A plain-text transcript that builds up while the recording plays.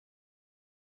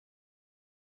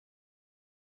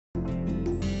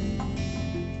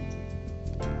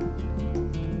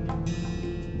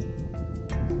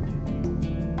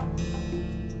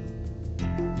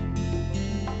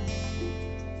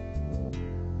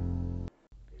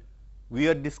We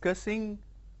are discussing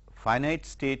finite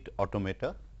state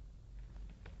automata.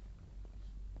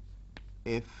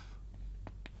 F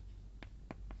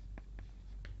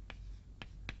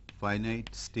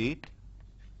finite state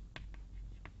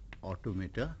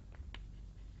automata.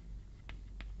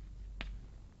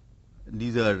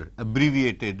 These are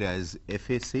abbreviated as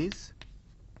FSAs.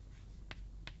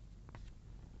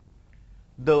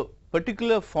 The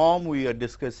particular form we are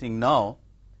discussing now,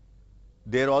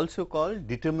 they are also called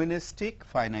deterministic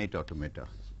finite automata.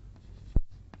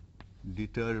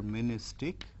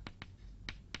 Deterministic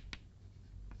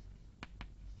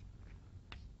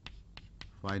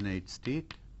finite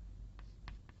state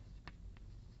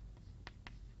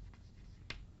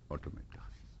automata,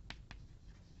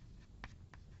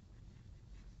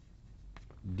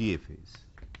 DFAs.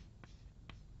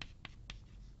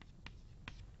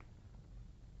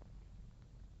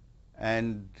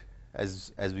 And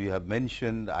as we have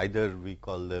mentioned, either we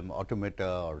call them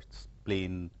automata or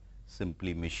plain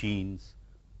simply machines.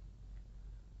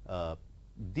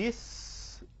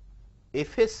 This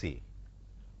FSA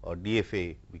or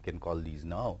DFA, we can call these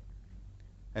now,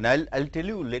 and I'll tell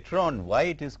you later on why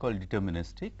it is called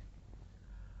deterministic.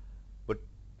 But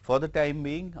for the time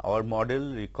being, our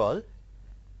model, recall,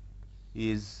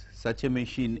 is such a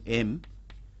machine M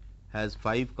has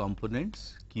 5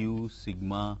 components: Q,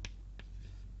 sigma,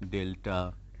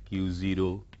 delta,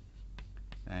 Q0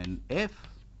 and F.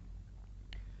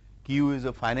 Q is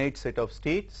a finite set of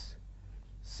states,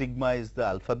 sigma is the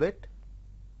alphabet,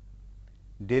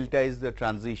 delta is the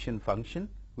transition function,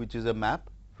 which is a map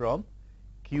from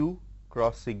Q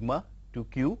cross sigma to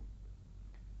Q,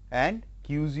 and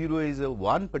Q0 is a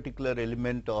one particular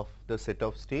element of the set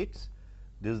of states.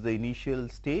 This is the initial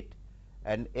state,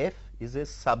 and F is a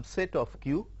subset of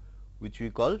Q, which we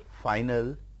call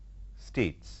final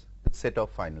states, the set of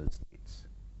final states.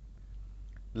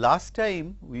 Last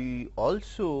time we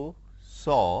also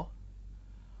saw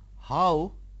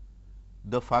how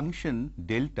the function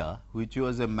delta, which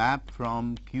was a map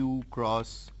from Q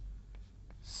cross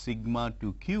sigma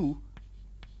to Q,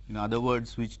 in other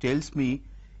words, which tells me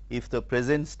if the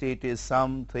present state is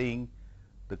something,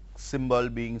 the symbol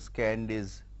being scanned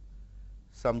is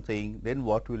something, then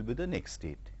what will be the next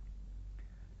state.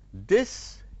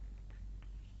 This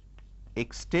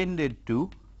extended to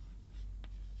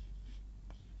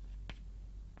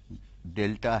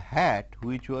delta hat,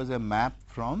 which was a map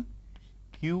from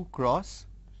Q cross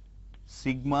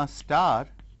sigma star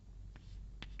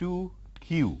to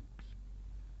Q.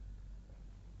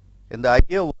 And the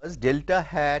idea was delta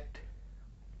hat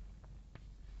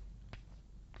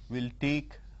will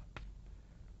take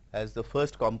as the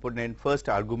first component, first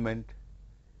argument,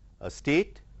 a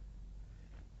state,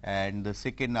 and the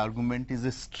second argument is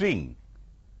a string.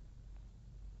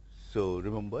 So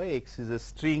remember, X is a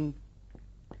string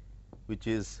which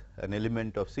is an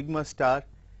element of sigma star,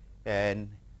 and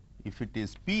if it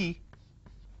is P,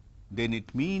 then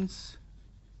it means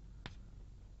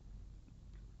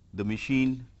the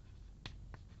machine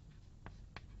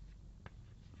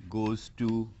goes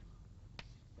to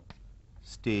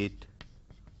state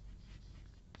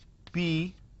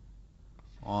P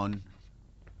on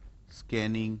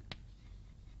scanning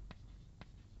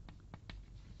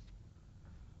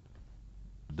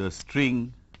the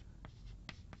string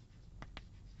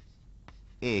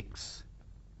X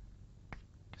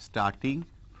starting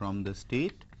from the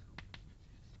state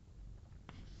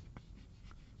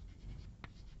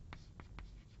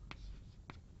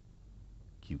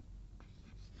Q.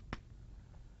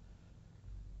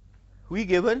 We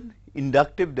gave an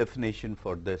inductive definition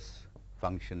for this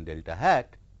function delta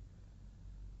hat.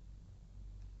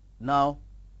 Now,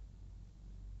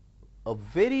 a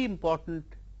very important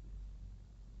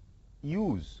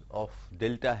use of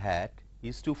delta hat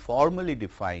is to formally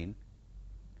define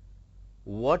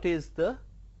what is the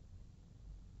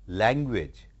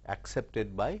language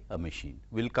accepted by a machine.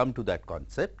 We will come to that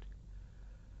concept.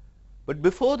 But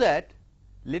before that,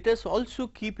 let us also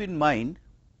keep in mind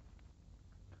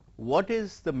what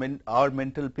is our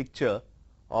mental picture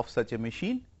of such a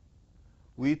machine.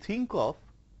 We think of,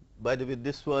 by the way,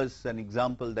 this was an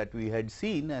example that we had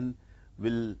seen, and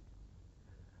will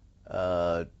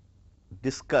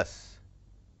discuss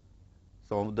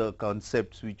some of the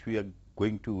concepts which we are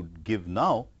going to give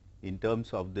now in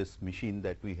terms of this machine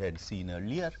that we had seen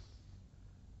earlier.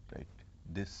 Right,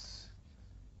 this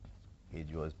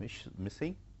page was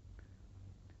missing.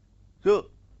 So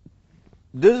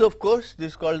this is, of course,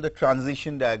 this is called the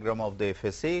transition diagram of the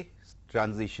FSA,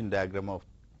 transition diagram of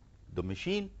the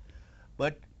machine.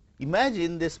 But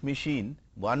imagine this machine,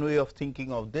 one way of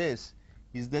thinking of this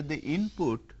is that the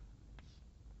input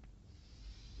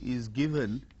is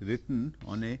given, written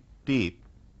on a tape,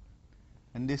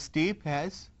 and this tape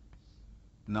has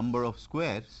number of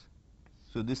squares.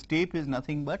 So this tape is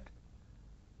nothing but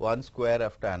one square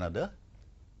after another.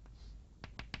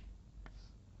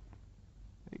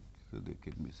 Right. So there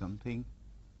can be something,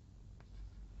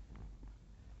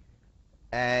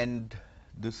 and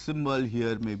the symbol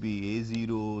here may be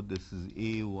A0, this is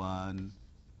A1,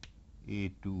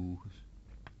 A2,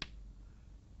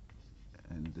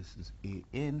 and this is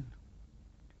AN.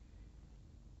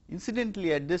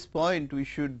 Incidentally, at this point we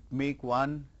should make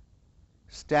one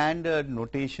standard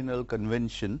notational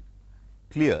convention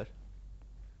clear,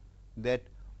 that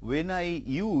when I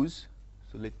use,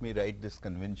 so let me write this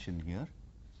convention here.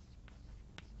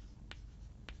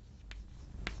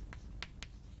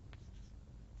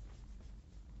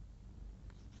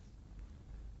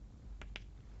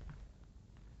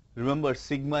 Remember,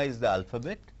 sigma is the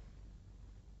alphabet,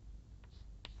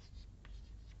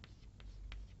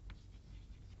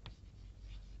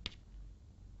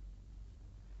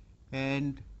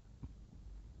 and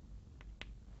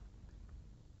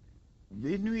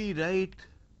when we write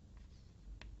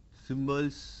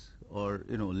symbols or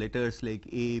letters like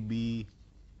A, B,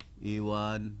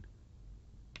 A1,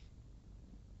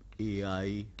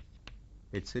 AI,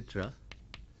 etc.,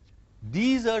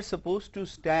 these are supposed to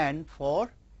stand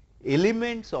for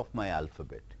elements of my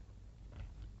alphabet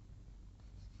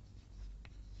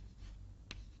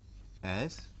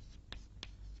as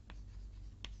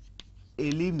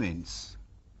elements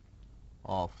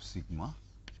of sigma.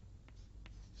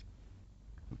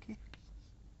 Okay.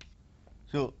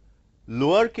 So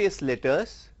lowercase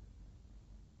letters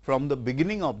from the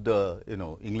beginning of the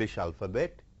English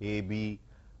alphabet, A, B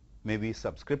may be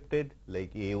subscripted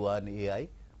like A1, AI.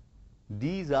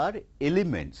 These are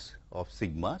elements of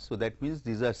sigma, so that means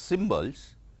these are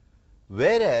symbols,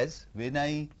 whereas when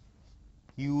I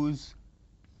use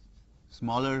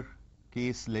smaller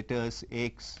case letters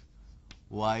X,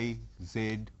 Y,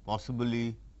 Z,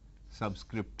 possibly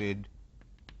subscripted,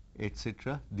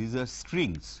 etc., these are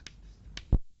strings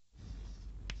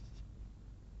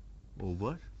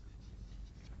over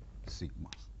sigma.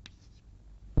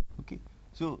 Okay.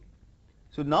 So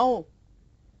now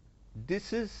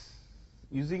this is,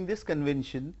 using this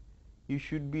convention, you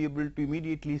should be able to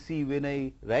immediately see when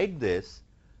I write this,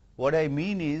 what I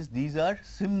mean is these are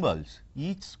symbols.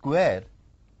 Each square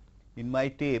in my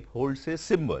tape holds a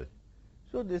symbol.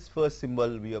 So this first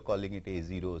symbol we are calling it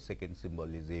A0, second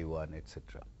symbol is A1,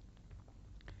 etc.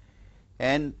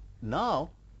 And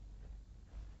now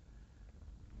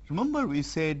remember we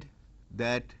said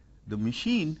that the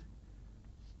machine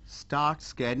starts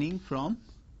scanning from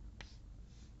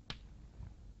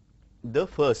the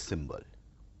first symbol.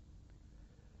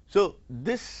 So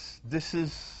this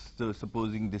is, so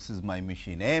supposing this is my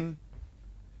machine M.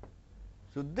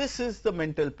 So this is the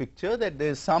mental picture, that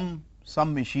there is some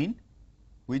machine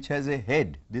which has a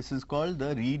head. This is called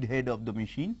the read head of the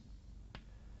machine,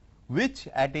 which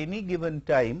at any given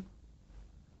time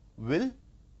will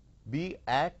be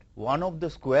at one of the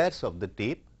squares of the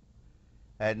tape,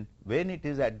 and when it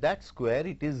is at that square,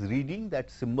 it is reading that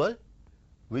symbol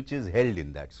which is held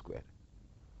in that square.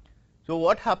 So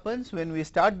what happens when we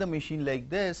start the machine like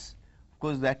this? Of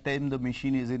course, that time the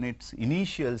machine is in its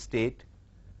initial state,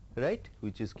 right,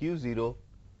 which is Q0,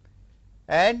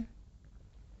 and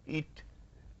it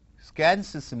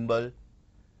scans the symbol,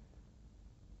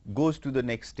 goes to the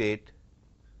next state,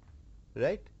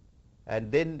 right,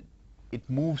 and then it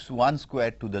moves one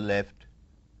square to the left,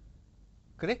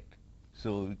 correct?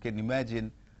 So you can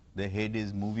imagine the head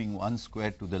is moving one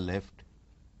square to the left,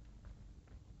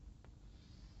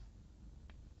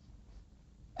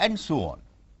 and so on.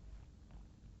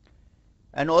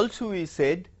 And also we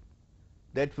said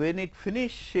that when it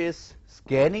finishes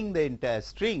scanning the entire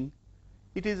string,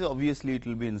 it is obviously, it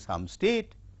will be in some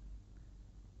state,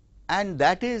 and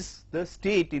that is the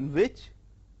state in which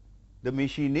the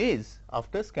machine is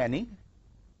after scanning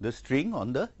the string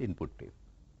on the input tape.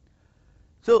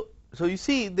 So you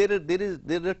see there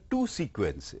are two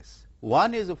sequences.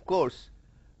 One is of course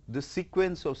the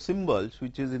sequence of symbols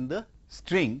which is in the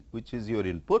string, which is your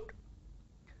input.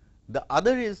 The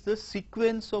other is the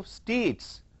sequence of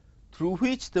states through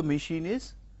which the machine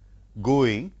is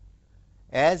going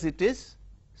as it is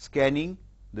scanning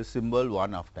the symbol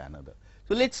one after another.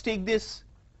 So let us take this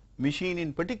machine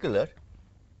in particular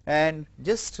and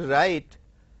just write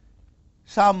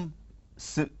some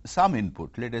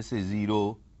input. Let us say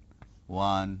 0,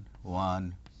 1,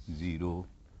 1, 0,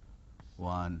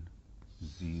 1,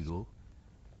 0,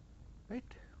 right.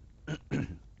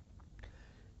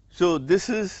 So this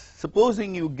is,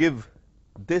 supposing you give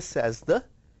this as the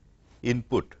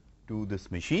input to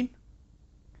this machine.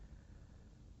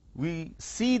 We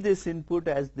see this input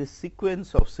as this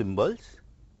sequence of symbols,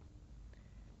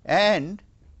 and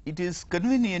it is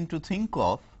convenient to think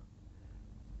of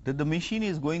that the machine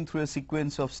is going through a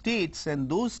sequence of states, and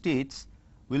those states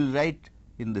will write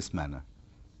in this manner.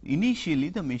 Initially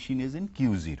the machine is in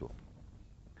Q0,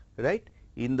 right.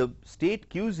 In the state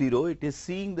Q0 it is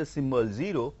seeing the symbol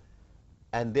 0,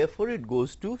 and therefore it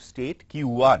goes to state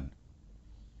Q1,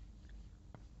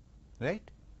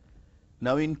 right.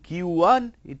 Now in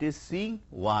Q1 it is seeing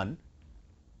 1,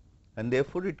 and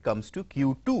therefore it comes to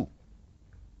Q2.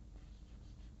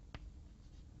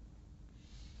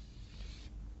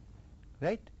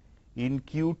 Right. In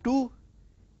Q2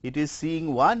 it is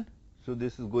seeing 1, so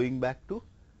this is going back to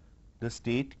the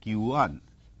state Q1.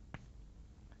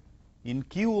 In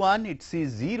Q1 it sees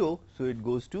 0, so it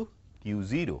goes to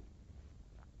Q0.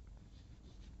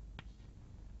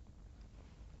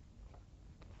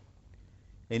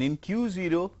 And in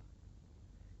Q0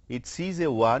 it sees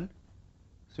a 1,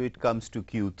 so it comes to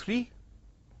Q3.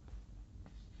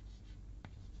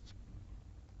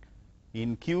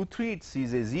 In Q3 it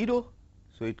sees a 0,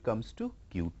 so it comes to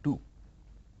Q2.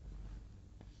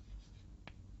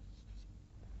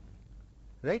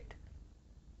 Right.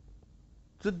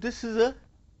 So this is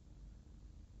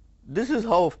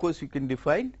how, of course, you can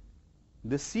define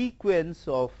the sequence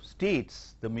of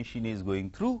states the machine is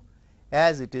going through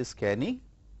as it is scanning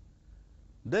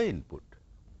the input.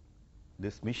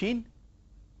 This machine,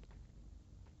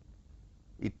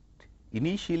 it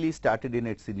initially started in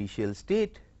its initial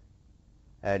state,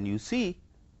 and you see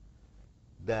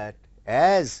that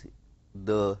as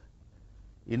the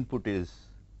input is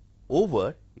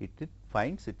over, it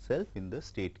finds itself in the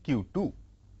state Q2,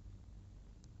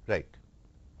 right.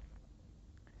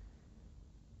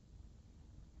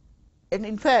 And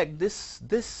in fact,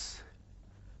 this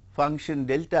function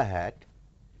delta hat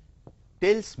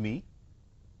tells me,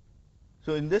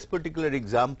 so in this particular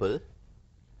example,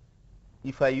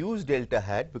 if I use delta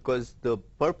hat, because the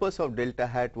purpose of delta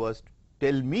hat was to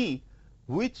tell me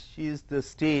which is the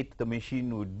state the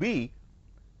machine would be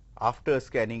after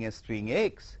scanning a string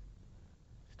X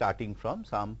starting from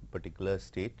some particular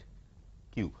state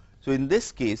Q. So in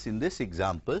this case, in this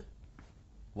example,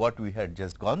 what we had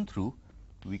just gone through,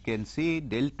 we can say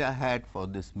delta hat for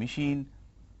this machine,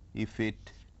 if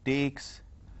it takes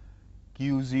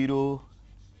Q0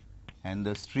 and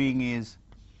the string is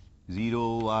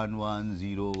 0 1 1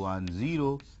 0 1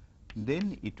 0,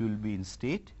 then it will be in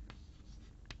state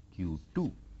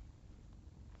Q2,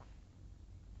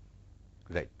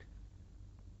 right.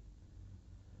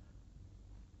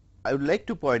 I would like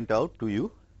to point out to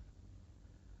you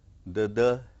that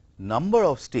the number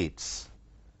of states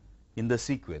in the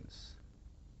sequence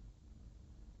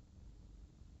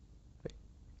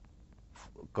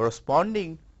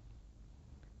corresponding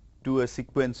to a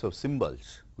sequence of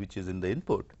symbols which is in the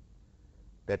input,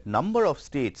 that number of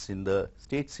states in the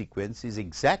state sequence is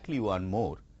exactly one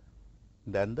more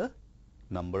than the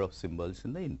number of symbols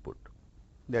in the input.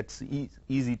 That's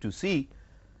easy to see.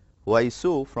 Why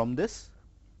so from this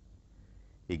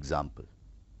example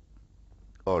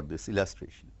or this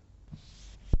illustration.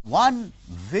 One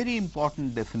very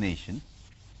important definition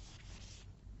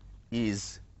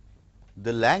is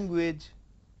the language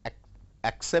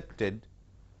accepted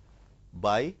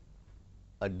by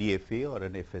a DFA or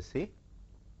an FSA,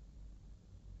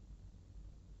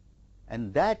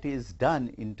 and that is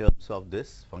done in terms of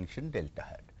this function delta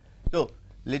hat. So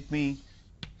let me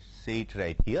say it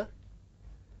right here.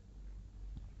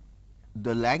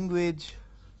 The language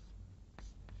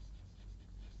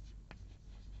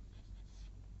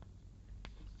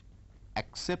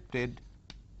accepted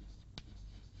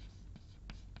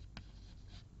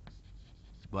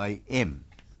by M.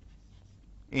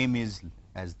 M is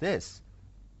as this,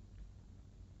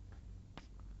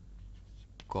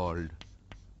 called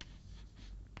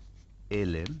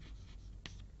LM,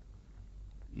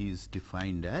 is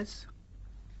defined as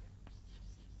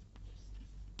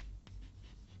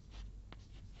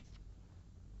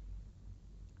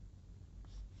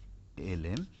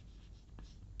LM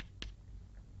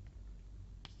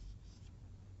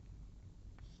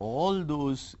all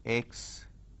those X,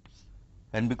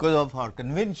 and because of our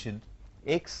convention,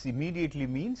 X immediately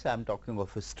means I am talking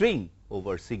of a string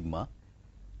over sigma,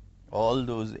 all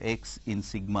those X in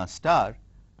sigma star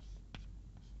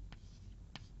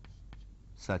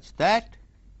such that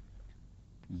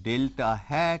delta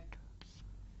hat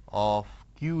of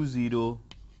Q0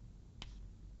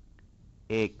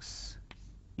 X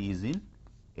is in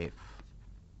F.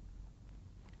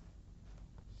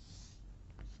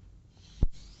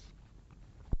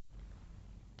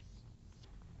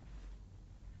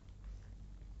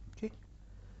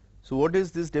 So what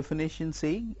is this definition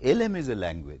saying? LM is a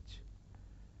language.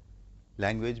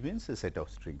 Language means a set of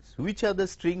strings. Which are the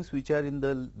strings which are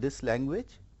in this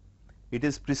language? It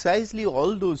is precisely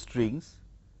all those strings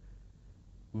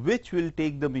which will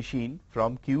take the machine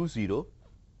from Q0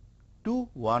 to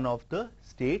one of the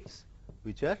states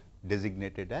which are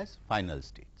designated as final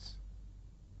states.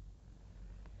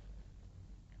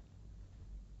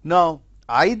 Now,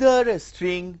 either a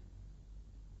string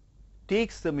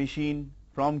takes the machine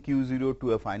from Q0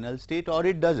 to a final state or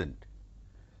it does not.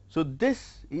 So,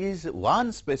 this is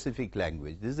one specific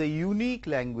language. This is a unique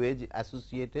language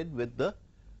associated with the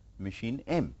machine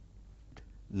M.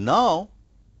 Now,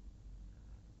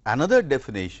 another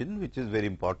definition which is very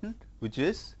important, which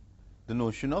is the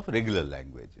notion of regular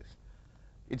languages.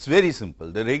 It is very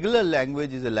simple. The regular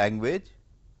language is a language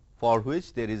for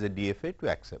which there is a DFA to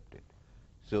accept it.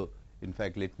 So, in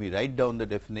fact, let me write down the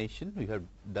definition. We have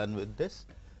done with this,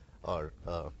 or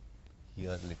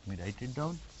here let me write it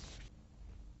down.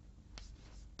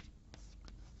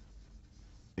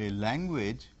 A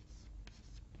language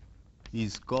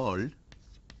is called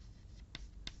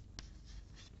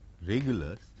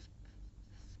regular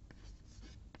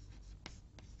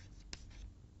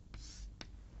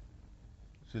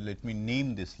So, let me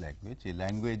name this language. A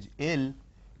language L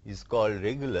is called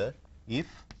regular if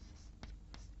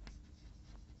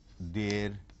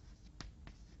there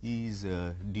is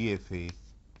a DFA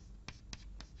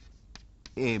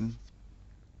M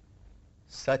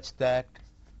such that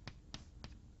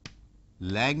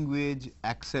language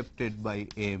accepted by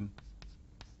M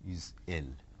is L.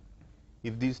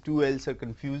 If these two L's are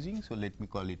confusing, so let me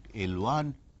call it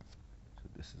L1. So,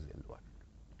 this is L1.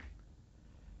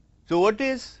 So, what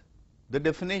is the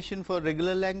definition for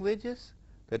regular languages?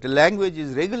 That a language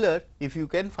is regular if you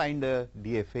can find a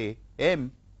DFA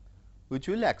M which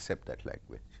will accept that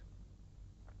language.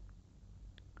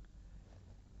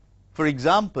 For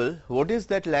example, what is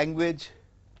that language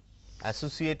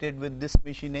associated with this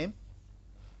machine M?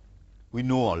 We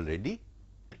know already,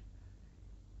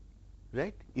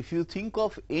 right? If you think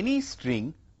of any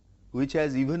string which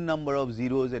has even number of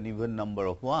zeros and even number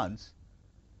of ones,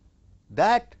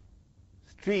 that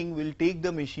string will take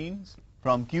the machines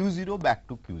from Q0 back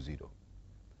to Q0.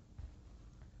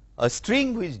 A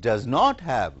string which does not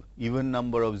have even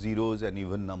number of zeros and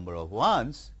even number of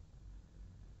ones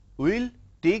will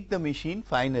take the machine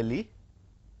finally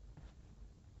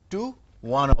to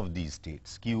one of these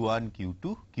states, Q1,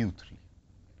 Q2, Q3.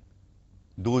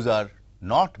 Those are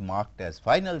not marked as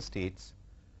final states.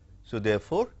 So,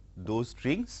 therefore, those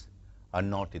strings are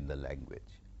not in the language.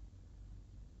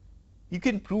 You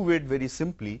can prove it very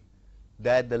simply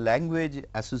that the language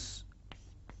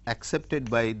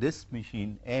accepted by this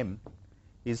machine M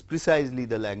is precisely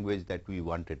the language that we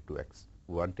wanted to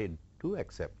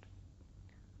accept.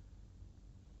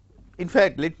 In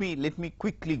fact, let me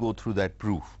quickly go through that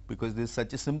proof, because this is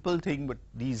such a simple thing, but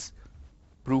these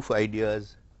proof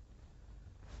ideas.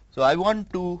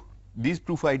 So, these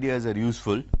proof ideas are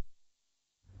useful.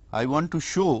 I want to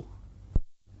show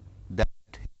that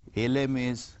LM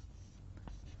is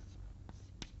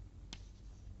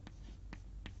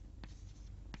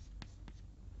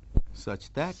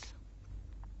such that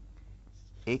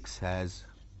X has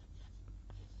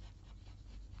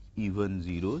even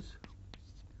zeros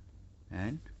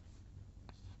and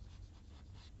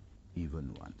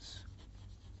even ones.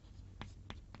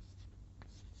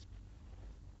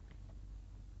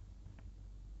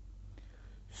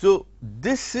 So,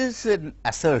 this is an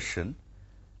assertion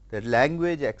that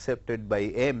language accepted by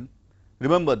M,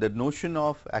 remember the notion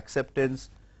of acceptance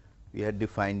we had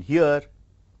defined here,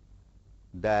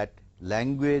 that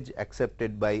language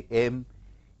accepted by M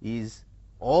is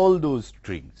all those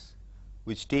strings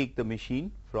which take the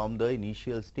machine from the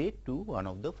initial state to one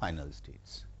of the final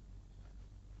states.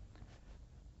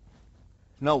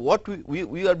 Now, what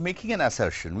we are making an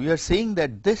assertion, we are saying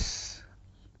that this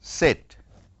set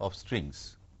of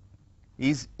strings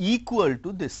is equal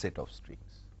to this set of strings.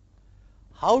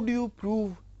 How do you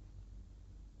prove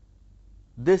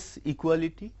this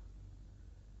equality?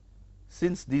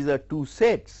 Since these are two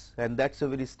sets, and that is a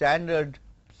very standard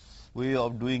way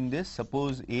of doing this.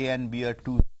 Suppose A and B are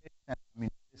two sets and I am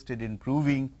interested in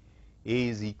proving A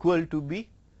is equal to B,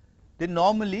 then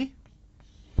normally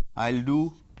I will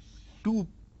do two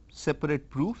separate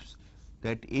proofs,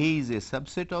 that A is a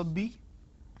subset of B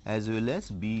as well as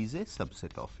B is a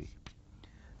subset of A.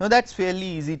 Now, that is fairly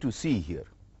easy to see here.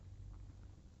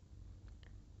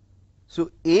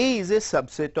 So, A is a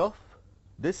subset of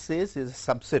this, says is a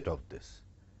subset of this.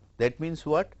 That means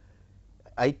what?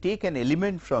 I take an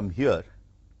element from here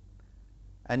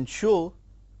and show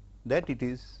that it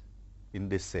is in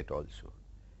this set also.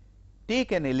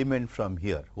 Take an element from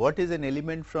here. What is an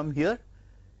element from here?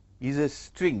 Is a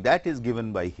string that is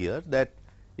given by here, that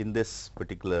in this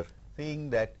particular thing,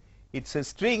 that it's a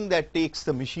string that takes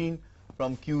the machine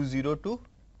from Q0 to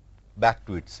back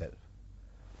to itself.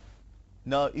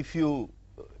 Now, if you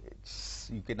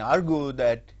can argue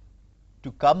that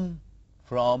to come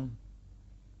from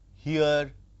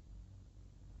here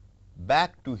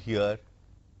back to here,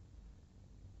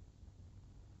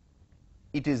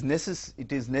 it is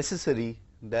necessary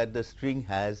that the string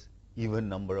has even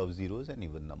number of zeros and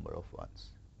even number of ones,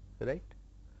 right?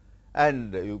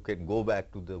 And you can go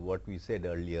back to the what we said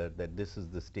earlier, that this is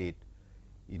the state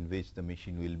in which the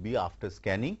machine will be after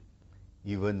scanning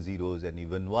even zeros and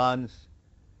even ones,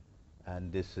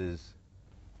 and this is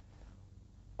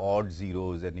odd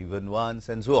zeros and even ones,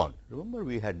 and so on. Remember,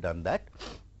 we had done that.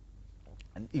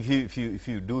 And if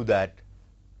you do that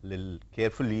little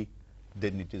carefully,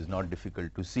 then it is not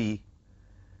difficult to see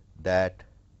that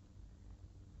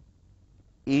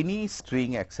any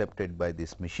string accepted by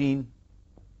this machine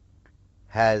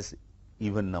has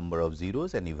even number of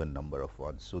zeros and even number of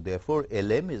ones. So, therefore,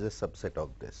 LM is a subset of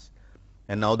this.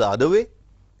 And now, the other way,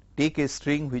 take a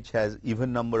string which has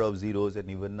even number of zeros and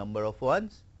even number of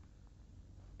ones.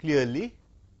 Clearly,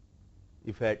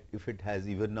 if it has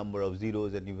even number of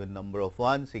zeros and even number of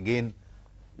ones, again,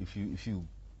 if you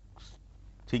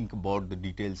think about the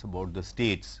details about the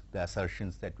states, the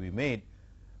assertions that we made,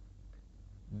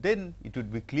 then it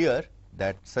would be clear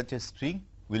that such a string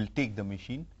will take the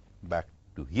machine back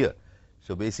to here.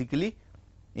 So, basically,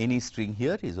 any string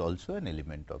here is also an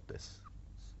element of this.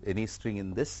 Any string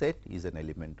in this set is an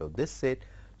element of this set.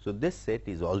 So, this set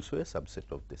is also a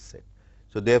subset of this set.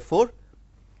 So, therefore,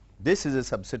 this is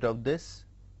a subset of this,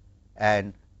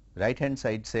 and right hand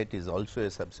side set is also a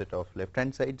subset of left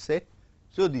hand side set.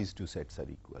 So, these two sets are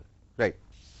equal, right.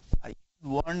 I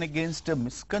warn against a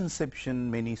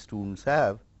misconception many students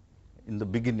have in the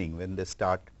beginning when they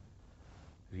start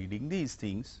reading these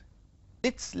things.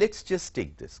 Let's just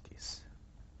take this case.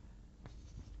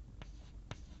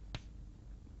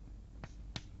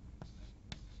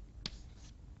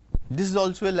 This is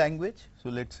also a language. So,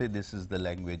 let us say this is the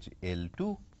language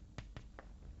L2.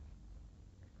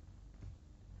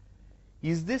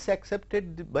 Is this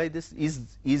accepted by this? Is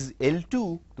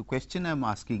L2, the question I am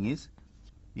asking is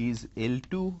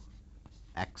L2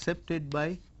 accepted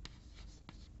by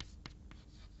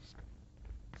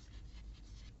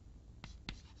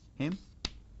him?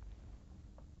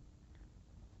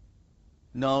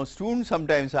 Now, students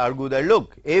sometimes argue that,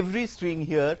 look, every string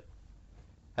here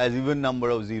has even number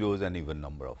of zeros and even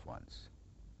number of ones.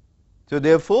 So,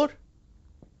 therefore,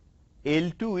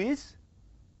 L2 is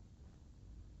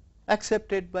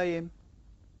accepted by M.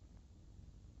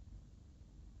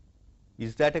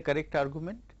 Is that a correct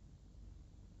argument?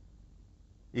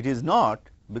 It is not,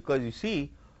 because you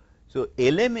see, so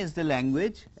LM is the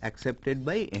language accepted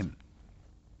by M,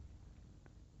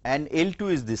 and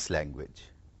L2 is this language.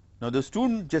 Now, the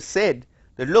student just said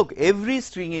that, look, every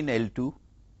string in L2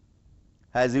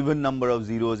 has even number of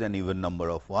zeros and even number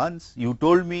of ones. You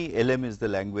told me LM is the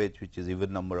language which is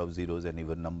even number of zeros and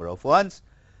even number of ones.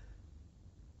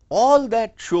 All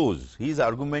that shows, his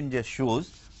argument just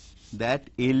shows that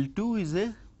L2 is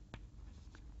a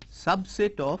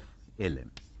subset of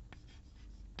LM.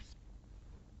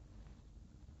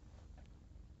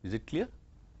 Is it clear?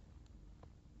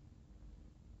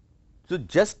 So,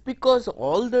 just because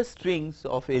all the strings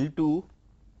of L2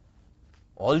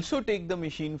 also take the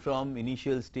machine from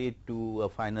initial state to a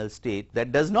final state,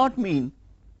 that does not mean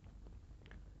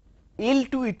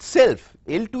L2 itself,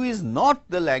 L2 is not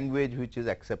the language which is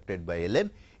accepted by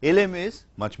LM. LM is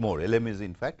much more. LM is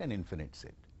in fact an infinite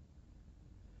set.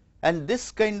 And this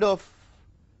kind of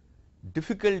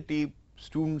difficulty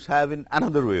students have in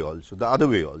another way also, the other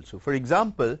way also. For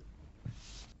example,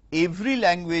 every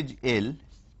language L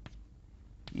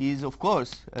is of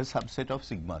course a subset of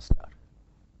sigma star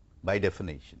by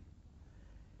definition.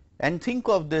 And think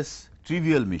of this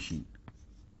trivial machine.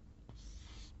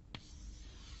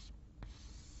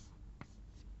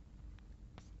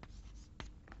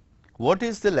 What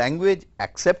is the language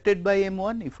accepted by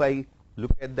M1? If I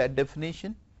look at that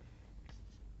definition,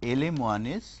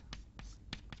 LM1 is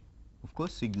of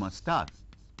course sigma star,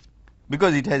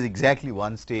 because it has exactly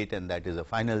one state and that is a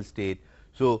final state.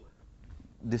 So,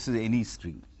 this is any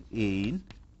string A in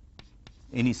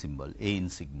any symbol, A in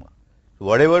sigma. So,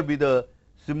 whatever be the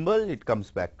symbol, it comes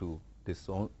back to this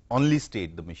only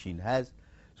state the machine has.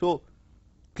 So,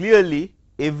 clearly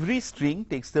every string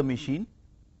takes the machine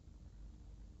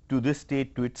to this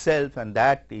state to itself, and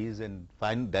that is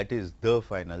the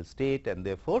final state, and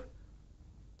therefore,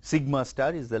 sigma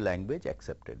star is the language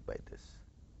accepted by this.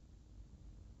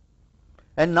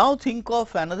 And now think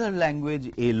of another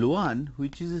language L1,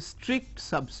 which is a strict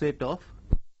subset of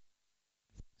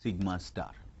sigma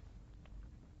star.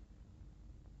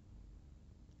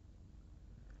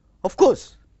 Of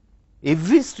course,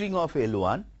 every string of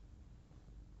L1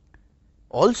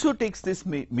 also takes this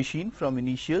machine from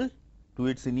initial to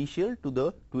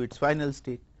its final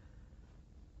state.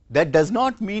 That does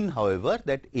not mean, however,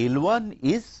 that L1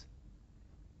 is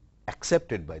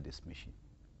accepted by this machine.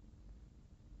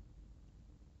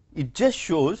 It just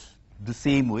shows the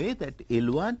same way that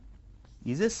L1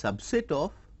 is a subset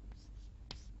of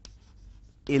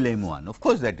LM1. Of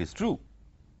course, that is true.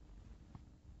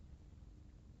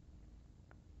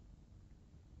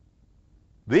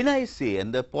 When I say,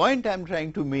 and the point I am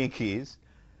trying to make is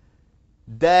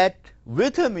that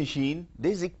with a machine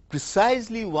there is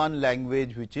precisely one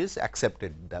language which is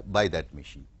accepted by that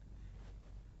machine.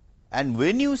 And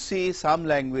when you say some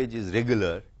language is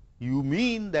regular, you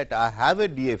mean that I have a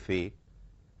DFA,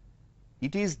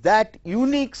 it is that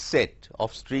unique set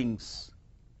of strings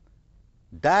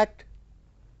that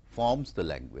forms the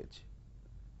language,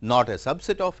 not a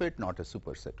subset of it, not a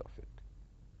superset of it.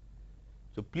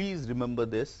 So please remember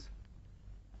this,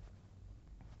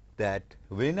 that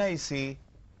when I say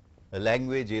a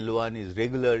language L1 is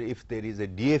regular if there is a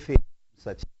DFA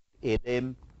such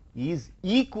LM is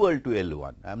equal to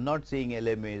L1. I am not saying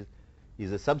LM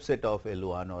is a subset of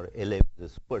L1 or LM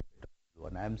is a superset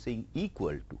of L1. I am saying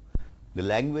equal to. The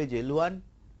language L1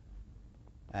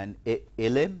 and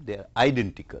LM, they are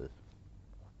identical.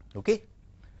 Okay?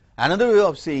 Another way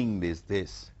of saying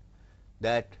this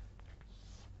that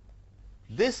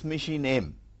this machine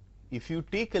M, if you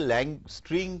take a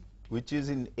string which is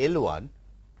in L1,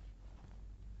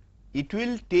 it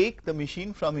will take the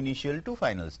machine from initial to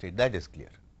final state, that is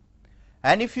clear.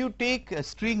 And if you take a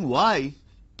string Y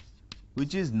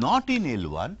which is not in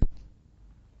L1,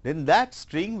 then that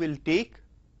string will take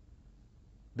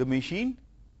the machine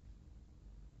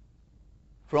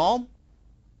from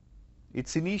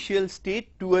its initial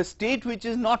state to a state which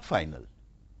is not final.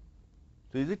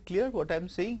 So is it clear what I am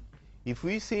saying? If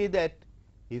we say that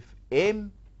if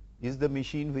M is the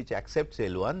machine which accepts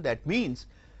L1, that means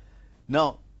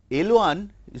now L1,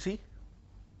 you see,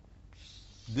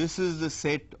 this is the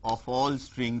set of all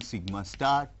strings sigma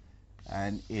star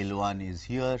and L1 is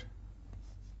here.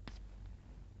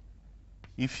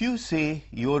 If you say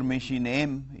your machine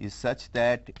M is such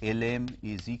that LM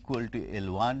is equal to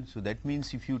L1, so that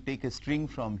means if you take a string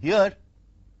from here,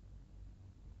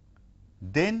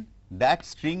 then that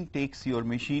string takes your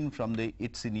machine from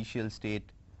its initial state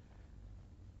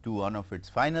to one of its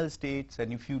final states,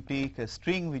 and if you take a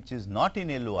string which is not in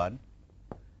L1,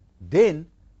 then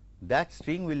that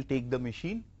string will take the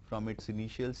machine from its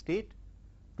initial state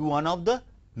to one of the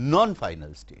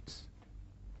non-final states.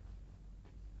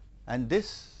 And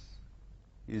this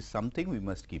is something we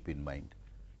must keep in mind.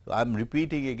 So I am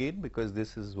repeating again because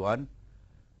this is one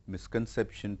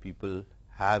misconception people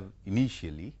have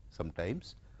initially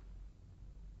sometimes,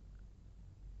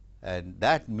 and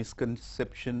that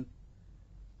misconception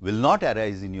will not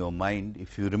arise in your mind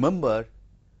if you remember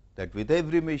that with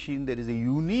every machine there is a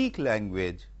unique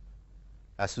language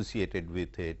associated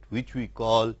with it, which we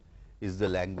call is the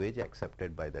language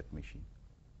accepted by that machine.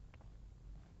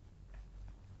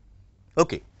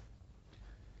 Okay.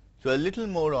 So a little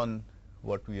more on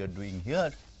what we are doing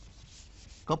here.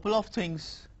 Couple of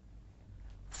things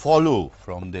follow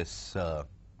from this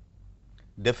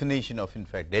definition of, in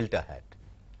fact, delta hat.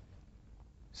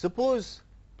 Suppose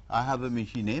I have a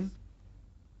machine M,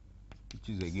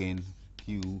 which is again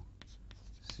Q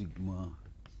sigma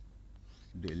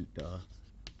delta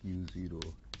Q0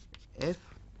 F,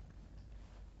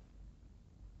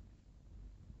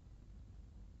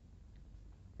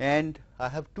 and I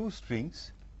have two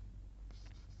strings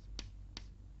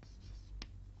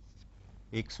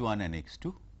x1 and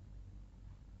x2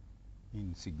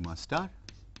 in sigma star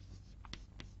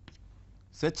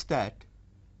such that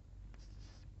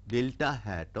delta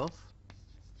hat of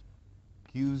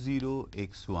Q0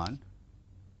 x1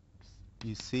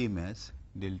 is same as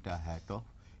delta hat of,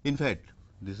 in fact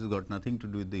this has got nothing to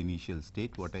do with the initial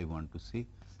state, what I want to say,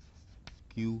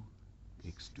 Q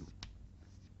x2.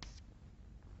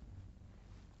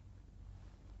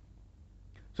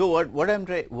 So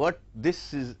what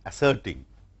this is asserting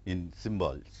in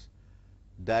symbols,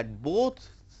 that both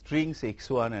strings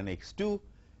x1 and x2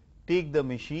 take the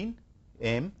machine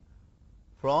M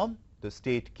from the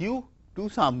state Q to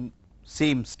some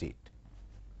same state,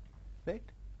 right?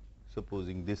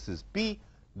 Supposing this is P,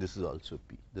 this is also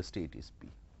P, the state is P.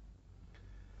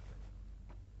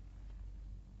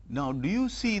 Now, do you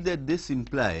see that this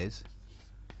implies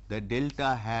that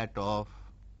delta hat of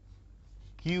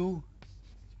q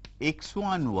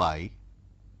x1y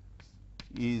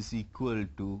is equal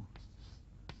to,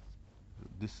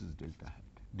 this is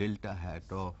delta hat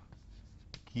of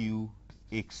q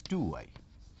x2y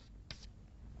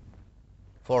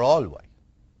for all y.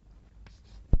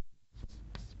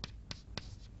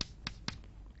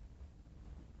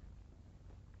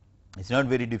 It's not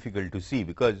very difficult to see,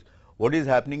 because what is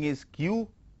happening is q,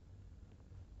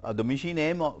 the machine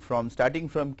M from starting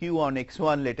from q on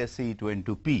x1, let us say it went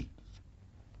to p.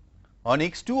 On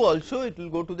x2 also it will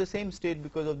go to the same state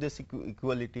because of this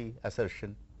equality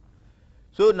assertion.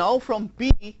 So now from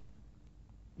p,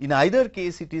 in either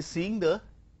case it is seeing the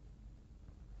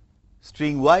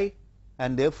string y,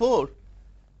 and therefore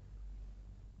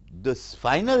the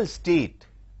final state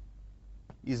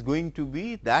is going to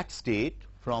be that state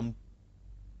from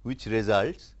which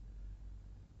results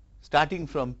starting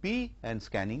from p and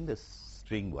scanning the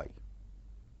string y,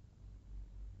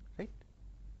 right.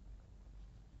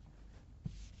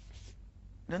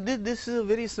 Now this is a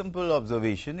very simple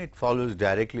observation. It follows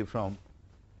directly from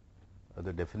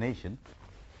the definition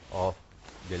of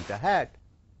delta hat,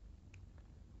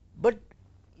 but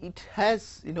it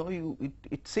has,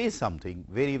 it says something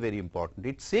very, very important.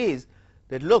 It says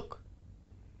that, look,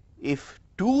 if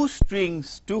two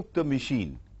strings took the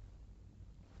machine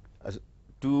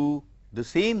to the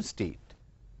same state,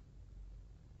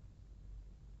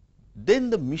 then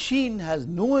the machine has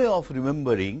no way of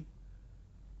remembering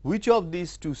which of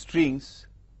these two strings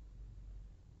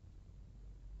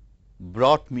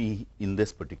brought me in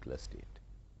this particular state.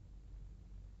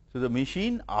 So the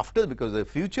machine because the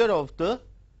future of the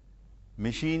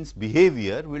machine's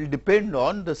behavior will depend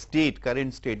on the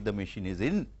current state the machine is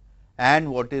in,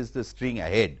 and what is the string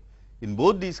ahead. In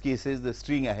both these cases the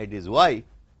string ahead is y.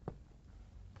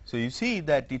 So you see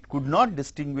that it could not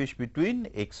distinguish between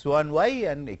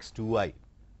x1y and x2y.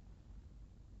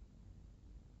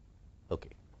 Okay.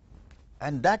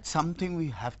 And that's something we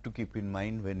have to keep in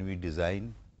mind when we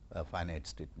design a finite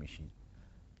state machine,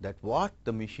 that what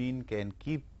the machine can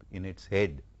keep in its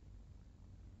head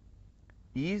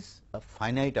is a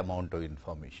finite amount of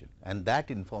information, and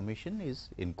that information is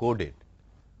encoded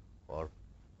or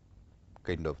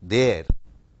kind of there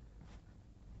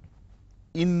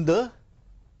in the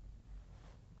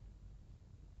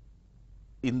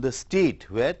state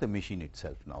where the machine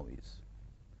itself now is.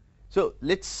 So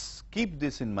let's keep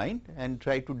this in mind and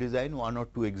try to design one or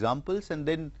two examples, and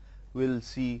then we'll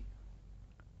see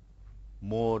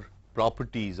more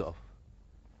properties of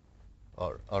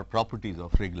or properties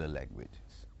of regular languages.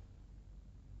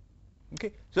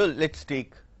 Okay. So let's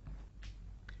take,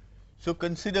 so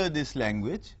consider this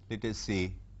language, let us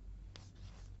say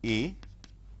A,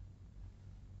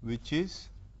 which is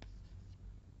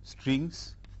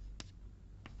strings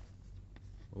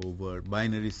over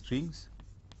binary strings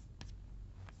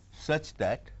such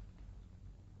that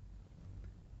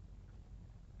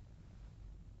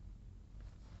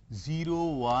zero,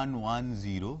 1, 1,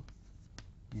 0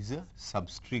 is a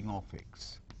substring of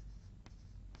x.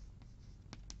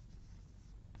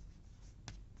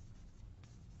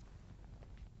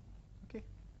 Okay.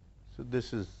 So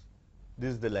this is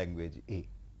the language A.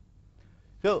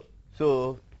 So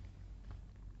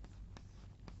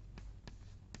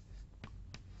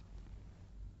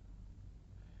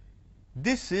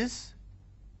this is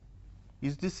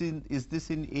this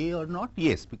in A or not?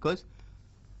 Yes, because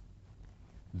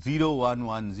 0, 1,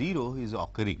 1, 0 is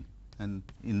occurring and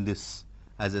in this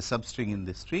as a substring in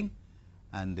this string,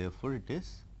 and therefore it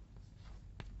is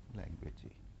language A.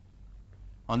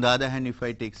 On the other hand, if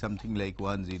I take something like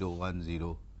 1, 0, 1,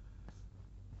 0,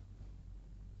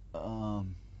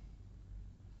 1,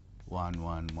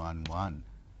 1, 1, 1,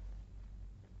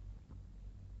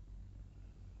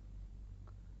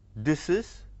 this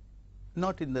is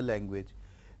not in the language,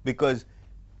 because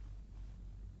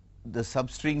the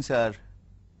substrings are,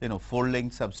 four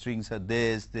length substrings are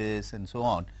this and so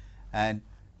on, and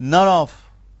none of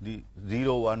the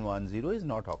 0, 1, 1, 0 is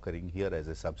not occurring here as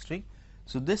a substring.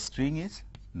 So this string is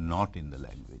not in the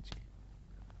language.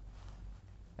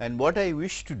 And what I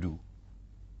wish to do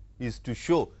is to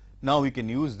show, now we can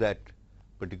use that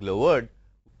particular word,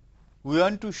 we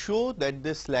want to show that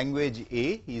this language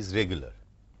A is regular.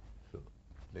 So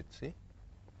let's say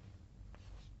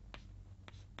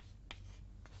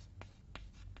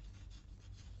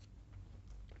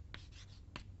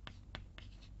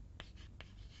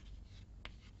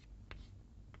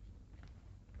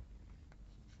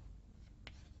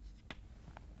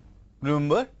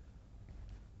remember,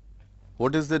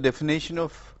 what is the definition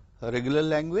of a regular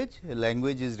language. A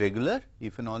language is regular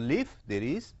if and only if there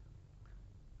is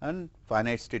a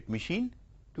finite state machine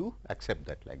to accept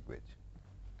that language.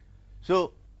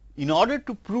 So, in order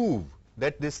to prove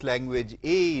that this language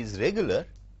A is regular,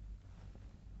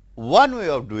 one way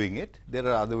of doing it, there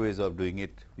are other ways of doing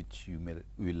it which you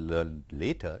will learn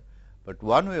later, but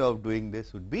one way of doing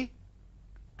this would be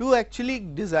to actually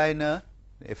design a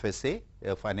FSA,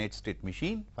 a finite state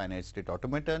machine, finite state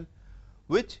automaton,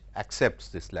 which accepts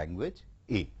this language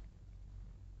A.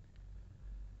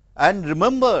 And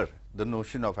remember the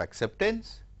notion of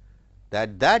acceptance,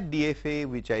 that DFA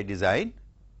which I design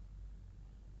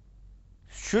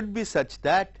should be such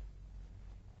that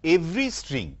every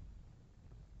string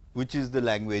which is the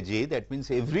language A, that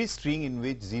means every string in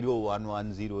which 0, 1,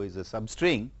 1, 0 is a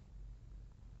substring,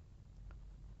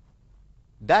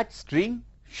 that string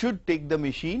should take the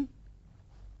machine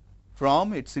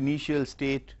from its initial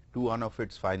state to one of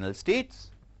its final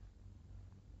states,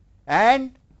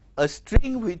 and a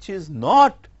string which is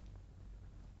not,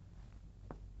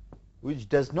 which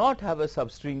does not have a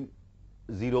substring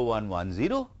 0, 1, 1,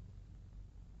 0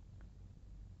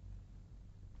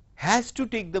 has to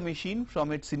take the machine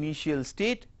from its initial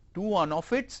state to one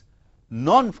of its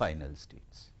non-final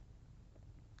states.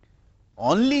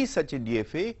 Only such a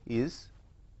DFA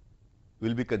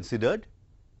will be considered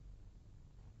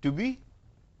to be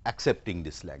accepting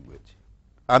this language.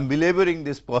 I am belaboring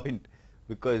this point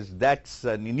because that is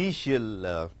an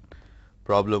initial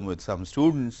problem with some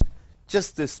students,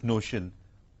 just this notion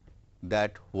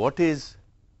that what is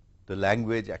the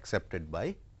language accepted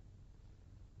by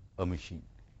a machine.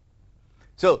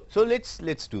 So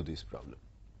let's do this problem.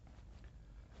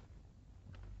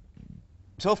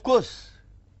 So of course,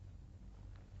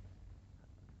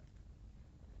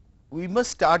 we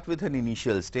must start with an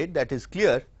initial state, that is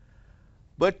clear,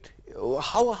 but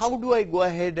how do I go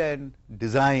ahead and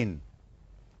design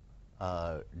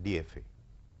DFA?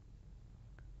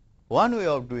 One way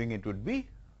of doing it would be,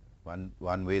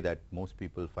 one way that most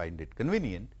people find it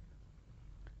convenient,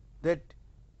 that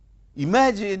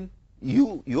imagine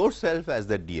you yourself as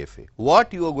the DFA,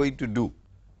 what you are going to do,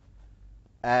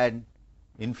 and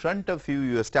in front of you,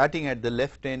 you are starting at the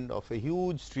left end of a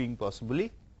huge string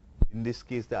possibly. In this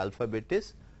case, the alphabet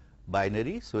is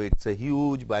binary, so it is a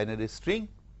huge binary string,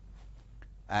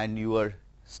 and you are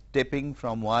stepping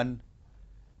from one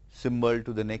symbol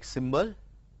to the next symbol,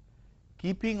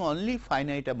 keeping only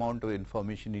finite amount of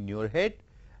information in your head,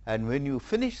 and when you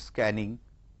finish scanning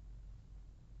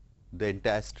the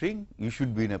entire string, you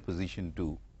should be in a position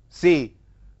to say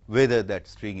whether that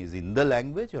string is in the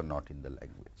language or not in the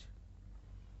language.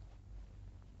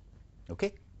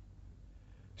 Okay?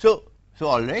 So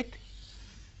all right,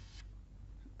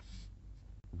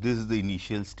 this is the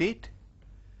initial state,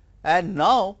 and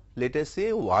now let us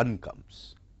say 1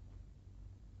 comes.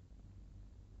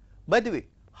 By the way,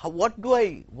 what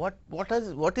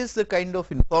is the kind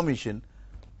of information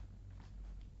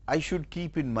I should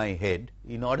keep in my head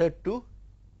in order to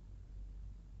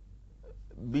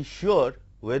be sure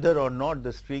whether or not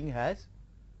the string has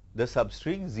the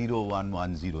substring 0, 1,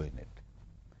 1, 0 in it.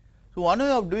 So one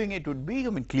way of doing it would be, I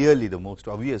mean, clearly the most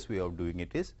obvious way of doing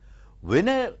it is,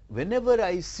 whenever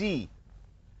I see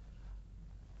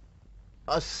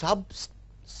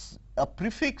a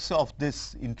prefix of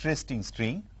this interesting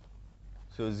string,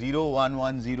 so 0, 1,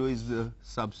 1, 0 is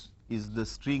the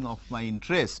string of my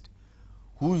interest,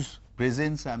 whose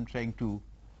presence I am trying to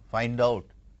find out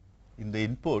in the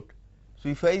input. So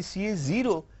if I see a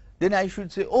 0, then I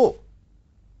should say, oh,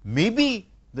 maybe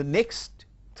the next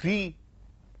 3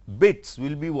 bits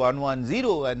will be 1, 1,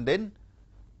 0, and then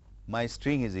my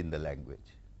string is in the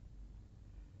language,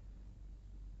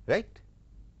 right.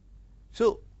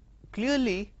 So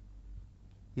clearly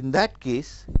in that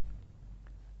case,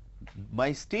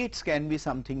 my states can be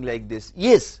something like this.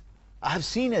 Yes, I have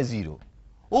seen a 0.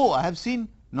 Oh, I have seen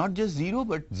not just 0,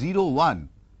 but 0, 1.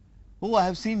 Oh, I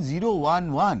have seen 0,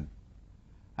 1, 1.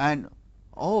 And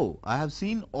oh, I have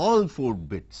seen all 4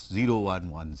 bits 0, 1,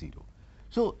 1, 0.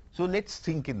 So let's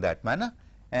think in that manner.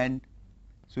 And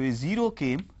so a 0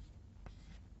 came,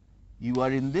 you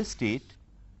are in this state,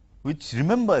 which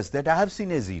remembers that I have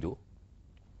seen a 0.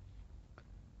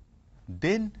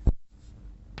 Then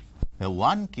a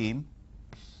 1 came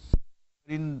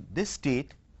in this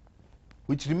state,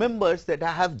 which remembers that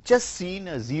I have just seen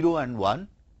a 0 and 1,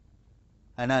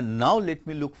 and now let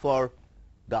me look for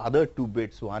the other 2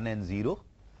 bits 1 and 0,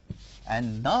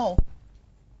 and now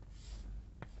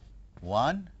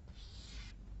 1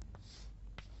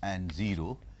 and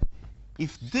 0.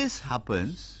 If this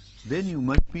happens, then you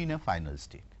must be in a final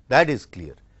state. That is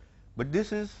clear. But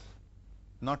this is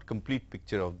not complete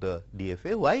picture of the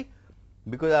DFA. Why?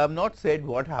 Because I have not said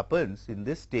what happens in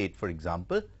this state, for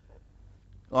example,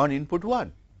 on input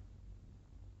 1.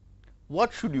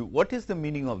 What is the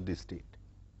meaning of this state?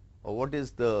 Or what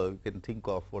is the, you can think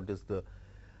of, what is the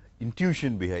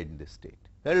intuition behind this state?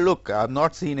 Well, look, I have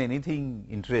not seen anything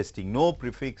interesting, no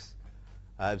prefix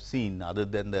I have seen other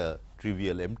than the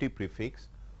trivial empty prefix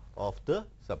of the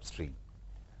substring.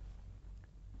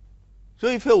 So,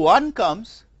 if a 1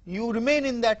 comes, you remain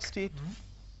in that state.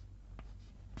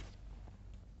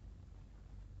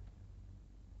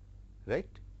 Right?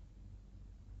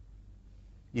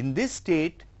 In this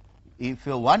state, if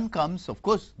a 1 comes, of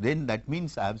course, then that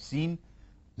means I have seen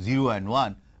 0 and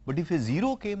 1. But if a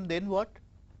 0 came, then what?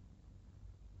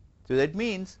 So, that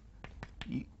means,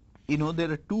 you know,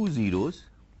 there are 2 zeros.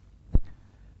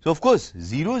 So, of course,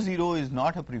 0, 0 is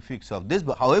not a prefix of this,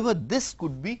 but however, this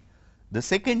could be, the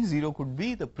second 0 could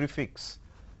be the prefix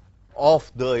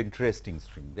of the interesting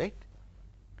string, right.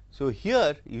 So,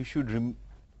 here you should,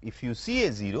 if you see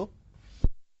a 0,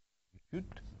 you should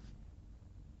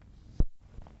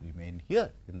remain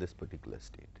here in this particular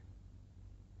state.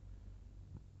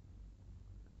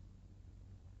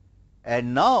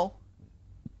 And now,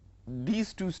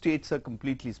 these two states are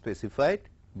completely specified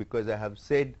because I have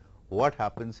said what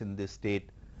happens in this state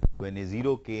when a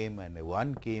 0 came and a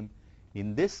 1 came.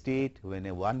 In this state, when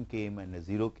a 1 came and a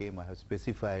 0 came, I have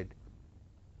specified.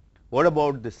 What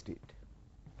about this state?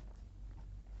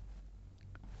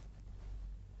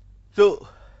 So,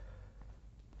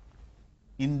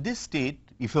 in this state,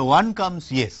 if a 1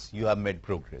 comes, yes, you have made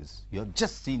progress. You have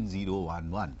just seen 0, 1,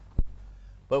 1.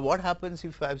 But what happens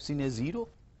if I have seen a 0?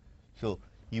 So,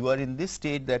 you are in this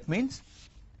state, that means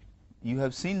you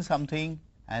have seen something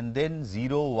and then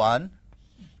 0, 1,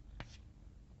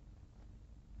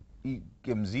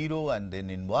 came 0 and then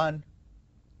in 1,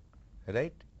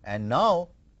 right. And now,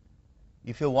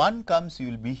 if a 1 comes, you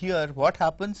will be here. What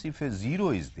happens if a 0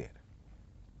 is there?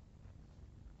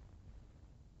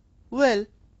 Well,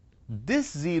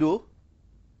 this 0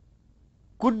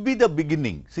 could be the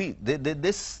beginning. See,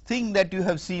 this thing that you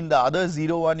have seen, the other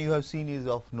 0, 1 you have seen is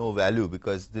of no value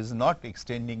because this is not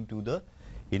extending to the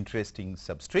interesting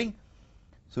substring.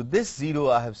 So, this 0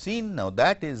 I have seen, now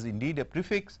that is indeed a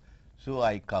prefix. So,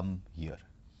 I come here.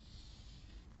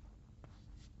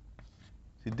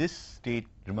 See, this state,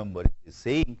 remember, is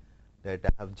saying that I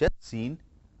have just seen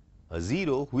a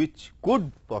 0 which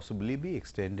could possibly be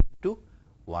extended to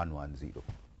 1, 1, 0.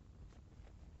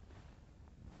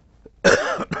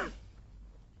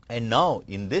 And now,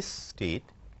 in this state,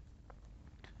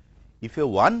 if a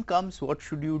 1 comes, what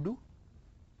should you do?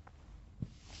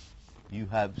 You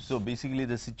have, so basically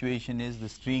the situation is the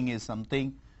string is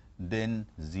something, then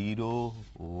 0,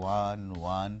 1,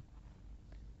 1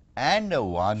 and a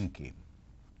 1 came.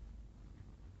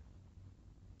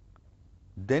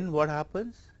 Then what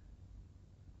happens?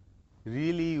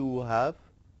 Really you have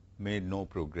made no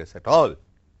progress at all.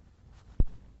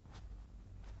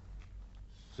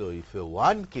 So, if a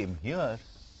 1 came here,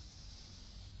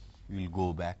 we will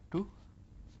go back to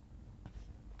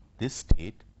this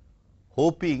state,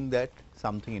 hoping that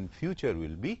something in future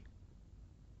will be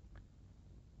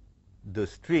the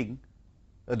string,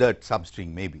 that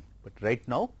substring maybe. But right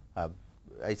now,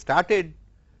 I started,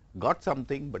 got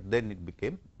something, but then it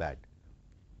became bad.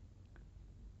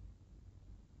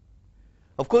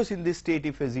 Of course, in this state,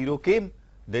 if a 0 came,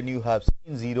 then you have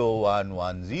seen 0, 1,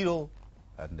 1, 0,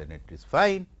 and then it is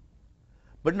fine.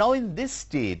 But now in this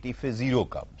state, if a 0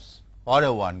 comes or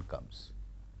a 1 comes,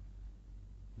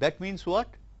 that means what?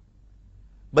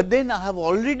 But then I have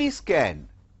already scanned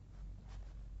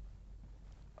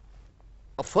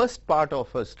a first part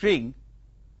of a string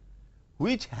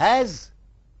which has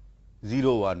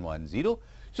 0, 1, 1, 0.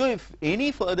 So, if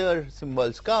any further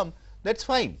symbols come, that is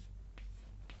fine.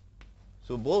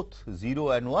 So, both 0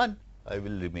 and 1 I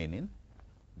will remain in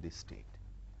this state.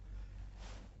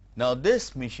 Now,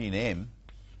 this machine M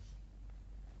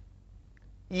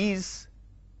is,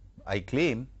 I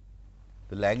claim,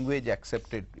 the language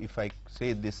accepted. If I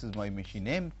say this is my machine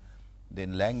M,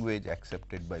 then language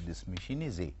accepted by this machine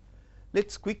is A. Let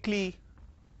us quickly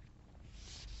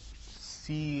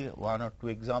see 1 or 2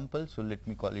 examples. So, let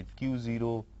me call it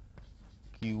Q0,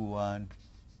 Q1,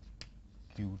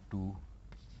 Q2,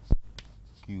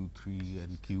 Q3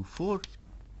 and Q4,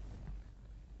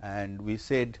 and we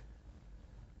said,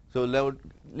 so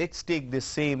let us take the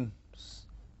same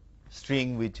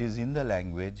string which is in the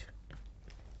language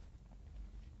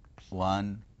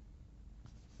 1,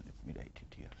 let me write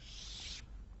it here,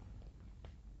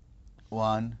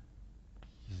 1,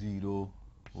 0,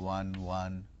 1,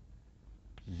 1,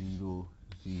 0,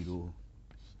 0,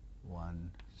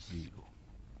 1, 0.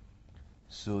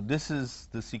 So this is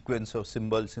the sequence of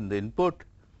symbols in the input,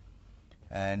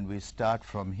 and we start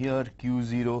from here.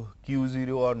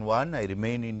 Q0 on 1, I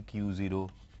remain in Q0.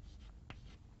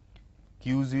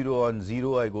 Q0 on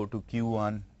 0, I go to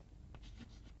Q1.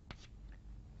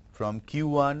 From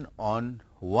Q1 on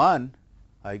 1,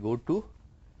 I go to,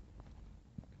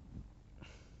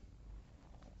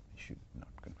 should not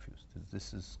confuse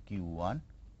this is Q1,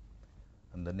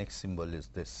 and the next symbol is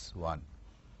this 1.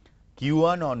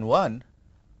 Q1 on 1,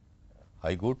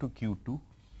 I go to Q2.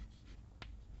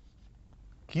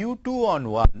 Q2 on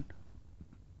 1,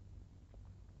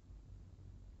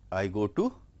 I go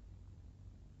to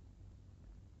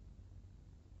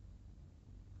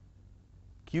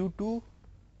Q2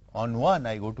 on 1,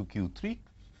 I go to Q3.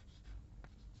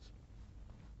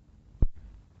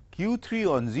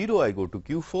 Q3 on 0, I go to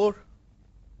Q4.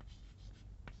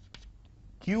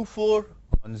 Q4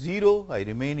 on 0, I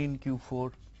remain in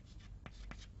Q4.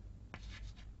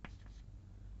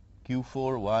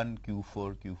 Q4, 1,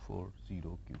 Q4, Q4,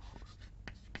 0, Q4.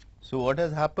 So what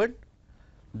has happened?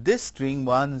 This string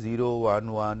 1, 0,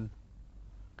 1, 1,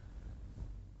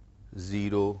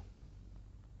 0,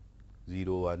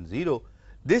 0, 1, 0,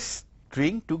 this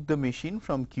string took the machine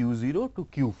from Q0 to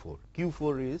Q4.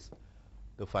 Q4 is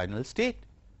the final state,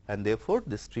 and therefore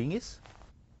this string is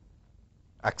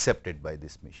accepted by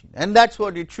this machine, and that's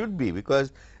what it should be,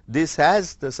 because this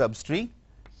has the substring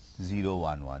 0,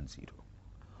 1, 1, 0.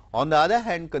 On the other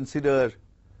hand, consider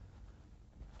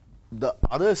the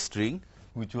other string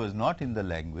which was not in the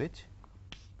language,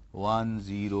 1,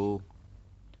 0,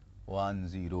 1,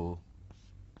 0,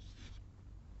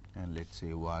 and let's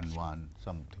say 1, 1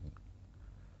 something.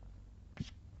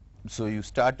 So you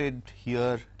started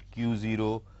here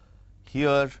Q0,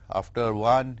 here after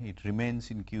 1 it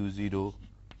remains in Q0,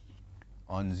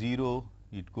 on 0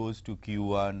 it goes to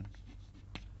Q1,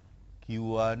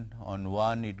 Q1 on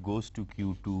 1 it goes to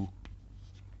Q2,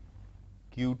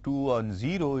 Q2 on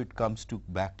 0 it comes to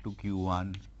back to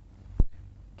Q1,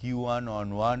 Q1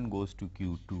 on 1 goes to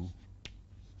Q2,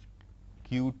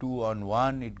 Q2 on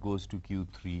 1 it goes to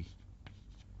Q3,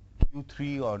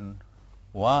 Q3 on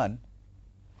 1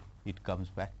 it comes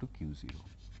back to Q0.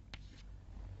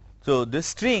 So this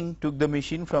string took the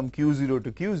machine from Q0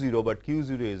 to Q0, but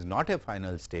Q0 is not a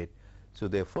final state, so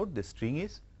therefore this string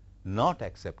is not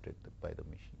accepted by the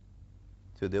machine.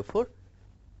 So therefore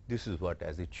this is what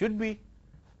as it should be,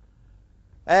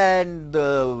 and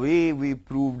the way we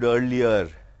proved earlier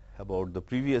about the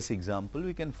previous example,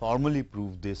 we can formally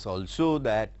prove this also,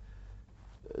 that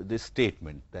this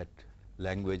statement that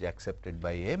language accepted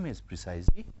by M is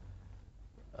precisely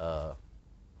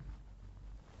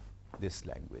this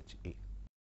language A.